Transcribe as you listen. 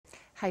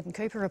Hayden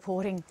Cooper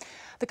reporting.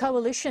 The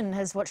Coalition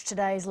has watched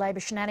today's Labor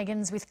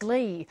shenanigans with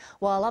glee,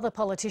 while other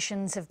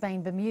politicians have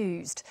been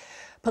bemused.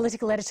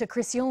 Political editor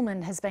Chris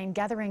Milne has been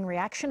gathering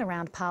reaction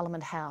around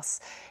Parliament House.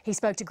 He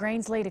spoke to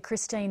Greens leader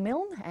Christine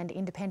Milne and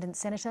Independent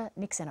Senator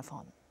Nick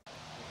Xenophon.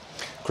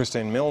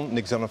 Christine Milne,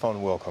 Nick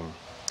Xenophon, welcome.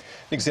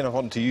 Nick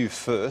Xenophon, to you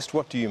first.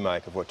 What do you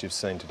make of what you've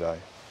seen today?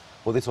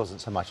 Well, this wasn't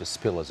so much a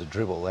spill as a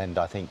dribble, and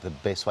I think the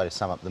best way to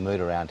sum up the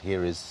mood around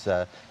here is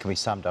can be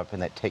summed up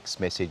in that text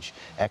message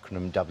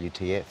acronym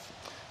WTF.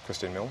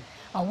 Christine Milne.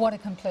 Oh, what a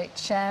complete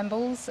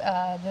shambles.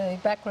 The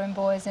backroom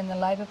boys in the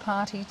Labor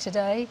Party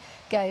today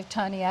gave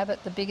Tony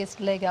Abbott the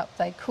biggest leg up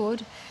they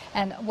could,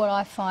 and what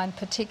I find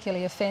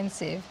particularly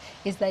offensive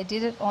is they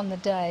did it on the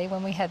day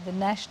when we had the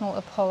national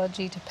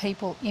apology to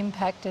people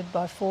impacted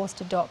by forced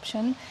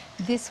adoption.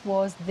 This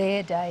was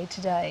their day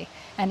today,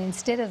 and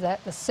instead of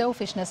that, the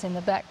selfishness in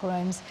the back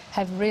rooms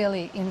have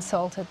really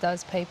insulted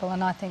those people,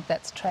 and I think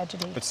that's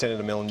tragedy. But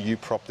Senator Milne, you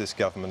prop this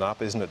government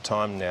up. Isn't it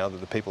time now that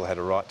the people had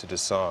a right to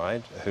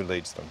decide who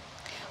leads them?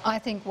 I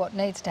think what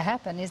needs to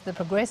happen is the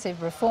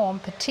progressive reform,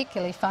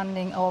 particularly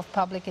funding of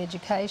public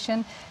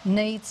education,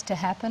 needs to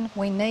happen.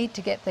 We need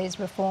to get these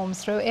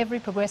reforms through.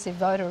 Every progressive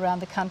voter around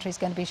the country is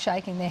going to be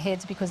shaking their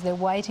heads because they're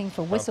waiting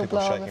for whistleblower reform.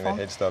 People shaking their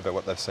heads, though, about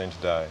what they've seen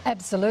today.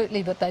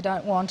 Absolutely, but they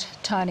don't want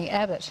Tony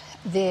Abbott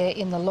there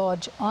in the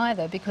lodge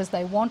either, because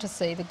they want to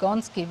see the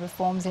Gonski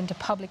reforms into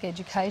public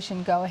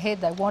education go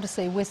ahead. They want to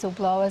see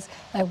whistleblowers.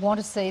 They want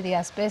to see the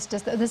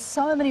asbestos. There's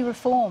so many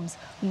reforms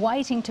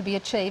waiting to be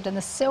achieved, and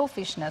the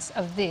selfishness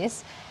of this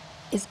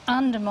is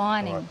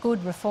undermining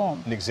good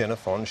reform. Nick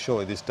Xenophon,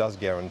 surely this does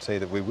guarantee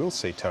that we will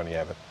see Tony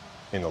Abbott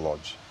in the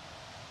lodge?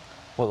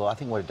 Well, I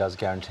think what it does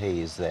guarantee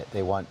is that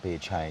there won't be a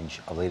change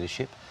of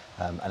leadership,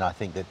 and I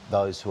think that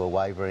those who are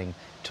wavering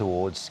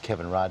towards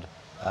Kevin Rudd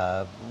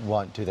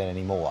won't do that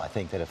anymore. I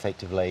think that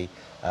effectively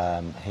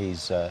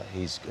he's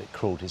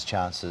cruelled his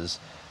chances,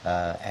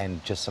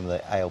 and just some of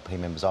the ALP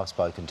members I've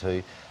spoken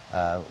to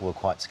were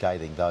quite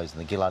scathing. Those in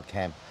the Gillard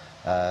camp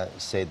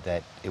said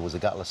that it was a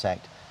gutless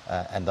act,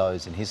 and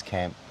those in his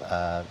camp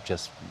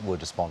just were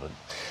despondent.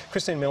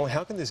 Christine Milne,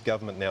 how can this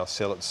government now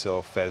sell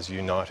itself as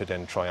united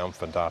and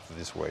triumphant after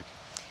this week?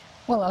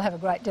 Well, I'll have a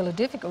great deal of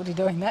difficulty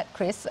doing that,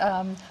 Chris.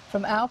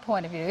 From our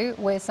point of view,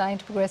 we're saying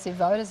to progressive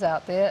voters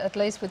out there, at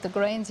least with the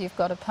Greens, you've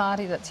got a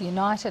party that's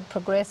united,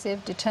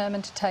 progressive,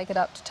 determined to take it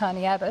up to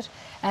Tony Abbott,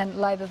 and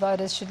Labor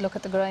voters should look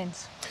at the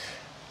Greens.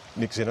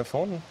 Nick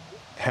Xenophon,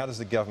 how does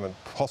the government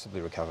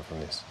possibly recover from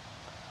this?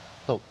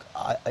 Look,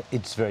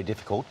 it's very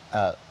difficult.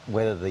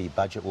 Whether the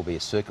budget will be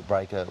a circuit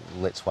breaker,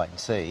 let's wait and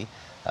see.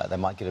 They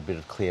might get a bit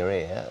of clear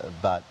air,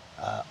 but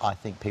I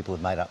think people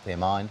have made up their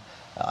mind.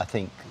 I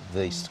think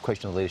the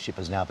question of leadership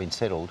has now been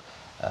settled,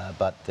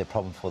 but the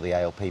problem for the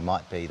ALP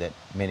might be that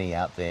many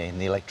out there in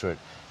the electorate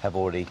have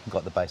already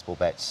got the baseball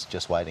bats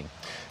just waiting.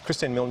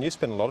 Christine Milne, you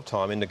spent a lot of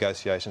time in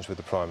negotiations with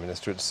the Prime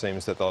Minister. It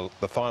seems that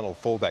the final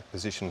fallback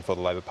position for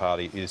the Labor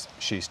Party is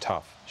she's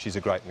tough. She's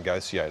a great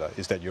negotiator.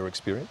 Is that your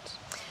experience?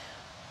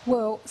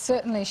 Well,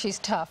 certainly she's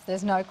tough,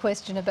 there's no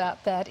question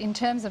about that. In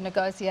terms of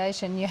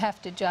negotiation, you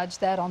have to judge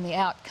that on the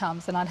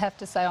outcomes, and I'd have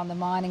to say on the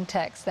mining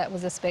tax that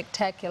was a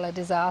spectacular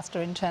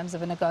disaster in terms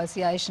of a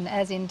negotiation,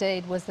 as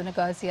indeed was the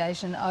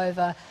negotiation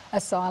over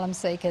asylum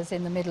seekers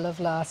in the middle of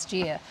last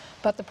year.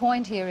 But the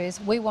point here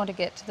is we want to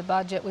get to the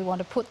budget, we want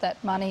to put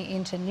that money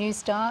into New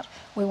Start,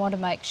 we want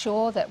to make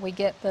sure that we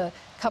get the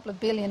couple of $1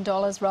 billion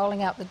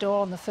rolling out the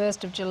door on the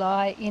 1st of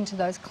July into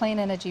those clean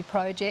energy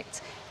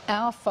projects.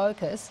 Our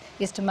focus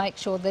is to make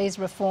sure these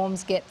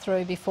reforms get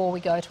through before we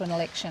go to an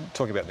election.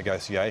 Talking about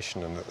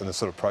negotiation and the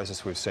sort of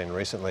process we've seen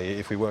recently,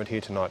 if we weren't here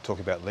tonight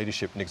talking about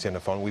leadership, Nick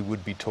Xenophon, we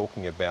would be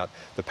talking about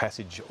the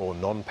passage or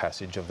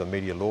non-passage of the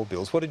media law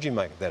bills. What did you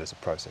make of that as a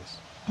process?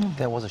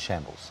 There was a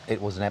shambles.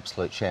 It was an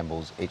absolute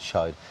shambles. It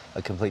showed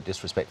a complete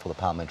disrespect for the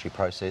parliamentary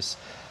process.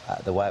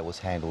 The way it was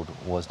handled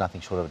was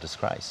nothing short of a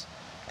disgrace.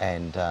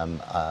 And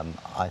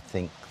I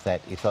think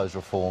that if those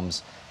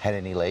reforms had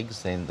any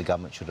legs, then the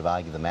government should have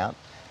argued them out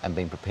and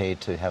been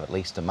prepared to have at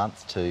least a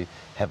month to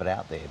have it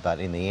out there. But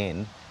in the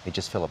end, it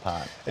just fell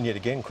apart. And yet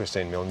again,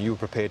 Christine Milne, you were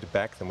prepared to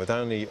back them with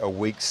only a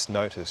week's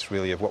notice,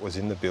 really, of what was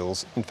in the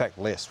bills, in fact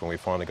less when we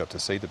finally got to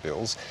see the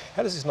bills.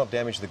 How does this not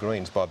damage the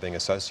Greens by being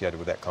associated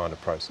with that kind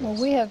of process?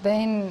 Well, we have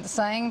been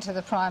saying to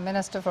the Prime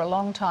Minister for a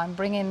long time,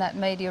 bring in that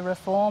media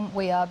reform.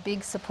 We are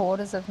big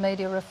supporters of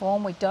media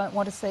reform. We don't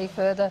want to see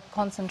further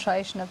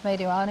concentration of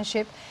media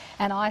ownership.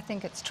 And I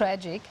think it's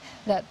tragic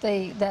that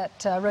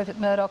Rupert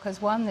Murdoch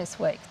has won this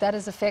week. That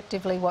is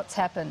effectively what's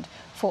happened.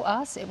 For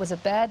us, it was a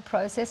bad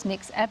process.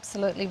 Nick's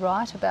absolutely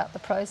right about the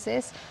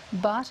process,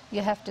 but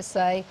you have to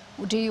say,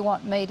 do you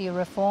want media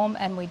reform?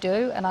 And we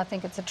do, and I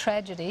think it's a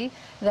tragedy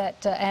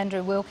that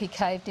Andrew Wilkie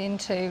caved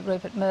into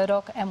Rupert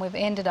Murdoch, and we've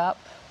ended up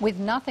with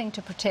nothing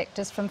to protect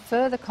us from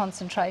further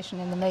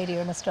concentration in the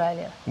media in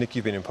Australia. Nick,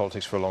 you've been in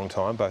politics for a long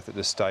time, both at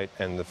the state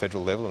and the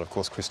federal level, and of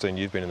course, Christine,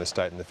 you've been in the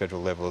state and the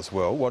federal level as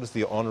well. What is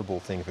the honourable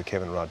thing for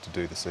Kevin Rudd to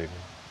do this evening?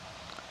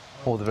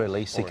 Well, the very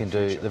least he Or can in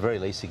do. future. The very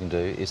least he can do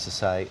is to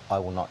say, "I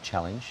will not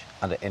challenge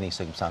under any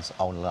circumstance.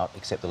 I will not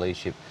accept the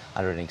leadership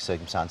under any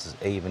circumstances,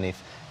 even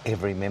if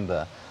every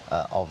member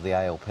of the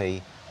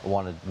ALP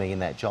wanted me in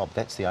that job."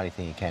 That's the only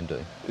thing he can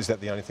do. Is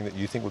that the only thing that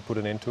you think would put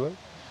an end to it?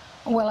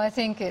 Well, I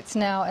think it's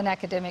now an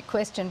academic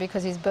question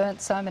because he's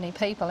burnt so many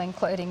people,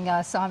 including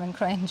Simon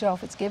Crean, Joel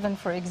Fitzgibbon,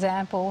 for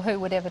example. Who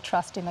would ever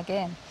trust him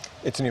again?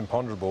 It's an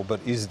imponderable,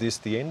 but is this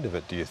the end of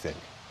it, do you think?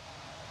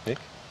 Nick?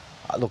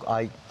 Look,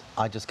 I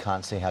just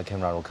can't see how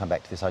Kevin Rudd will come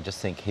back to this. I just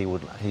think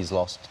he's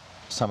lost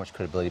so much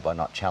credibility by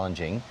not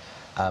challenging.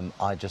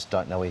 I just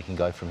don't know where he can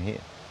go from here.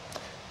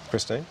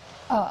 Christine?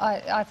 Oh,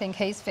 I think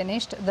he's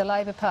finished. The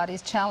Labor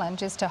Party's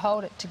challenge is to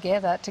hold it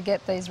together to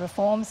get these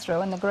reforms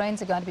through, and the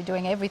Greens are going to be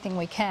doing everything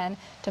we can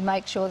to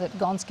make sure that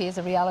Gonski is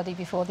a reality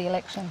before the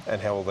election.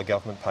 And how will the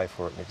government pay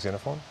for it, Nick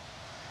Xenophon?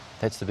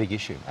 That's the big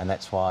issue, and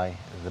that's why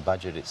the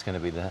budget, it's going to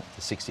be the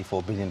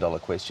 $64 billion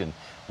question,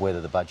 whether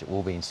the budget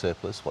will be in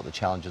surplus, what the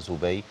challenges will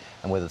be,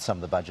 and whether some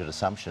of the budget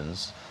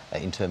assumptions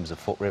in terms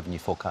of revenue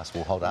forecasts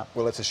will hold up.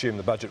 Well, let's assume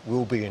the budget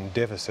will be in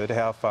deficit.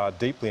 How far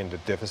deeply into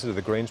deficit are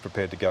the Greens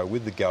prepared to go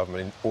with the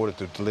government in order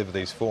to deliver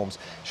these reforms?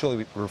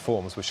 Surely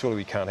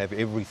we can't have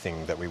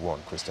everything that we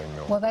want, Christine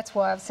Milne. Well, that's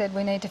why I've said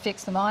we need to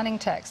fix the mining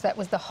tax. That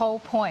was the whole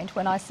point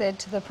when I said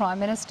to the Prime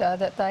Minister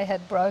that they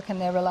had broken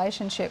their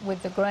relationship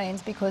with the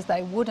Greens because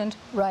they wouldn't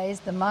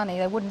raise the money,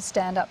 they wouldn't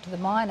stand up to the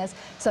miners,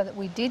 so that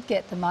we did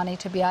get the money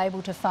to be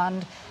able to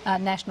fund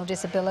national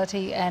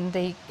disability and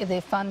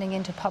their funding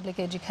into public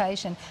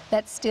education.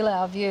 That's still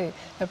our view.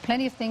 There are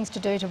plenty of things to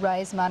do to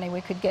raise money.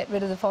 We could get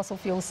rid of the fossil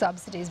fuel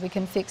subsidies, we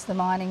can fix the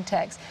mining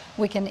tax,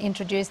 we can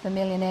introduce the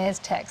millionaires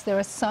tax. There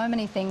are so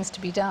many things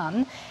to be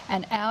done,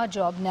 and our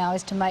job now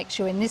is to make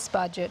sure in this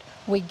budget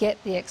we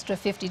get the extra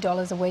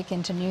 $50 a week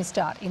into New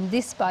Start. In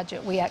this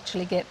budget we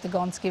actually get the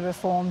Gonski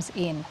reforms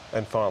in.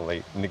 And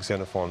finally, Nick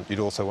Xenophon, you'd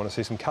also want to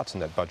see some cuts in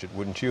that budget,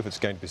 wouldn't you, if it's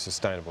going to be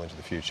sustainable into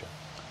the future?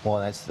 Well,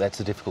 that's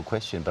a difficult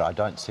question, but I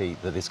don't see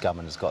that this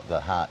government has got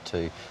the heart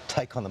to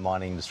take on the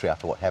mining industry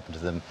after what happened to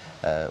them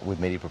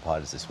with media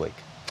providers this week.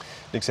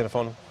 Nick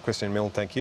Xenophon, Christine Milne, thank you.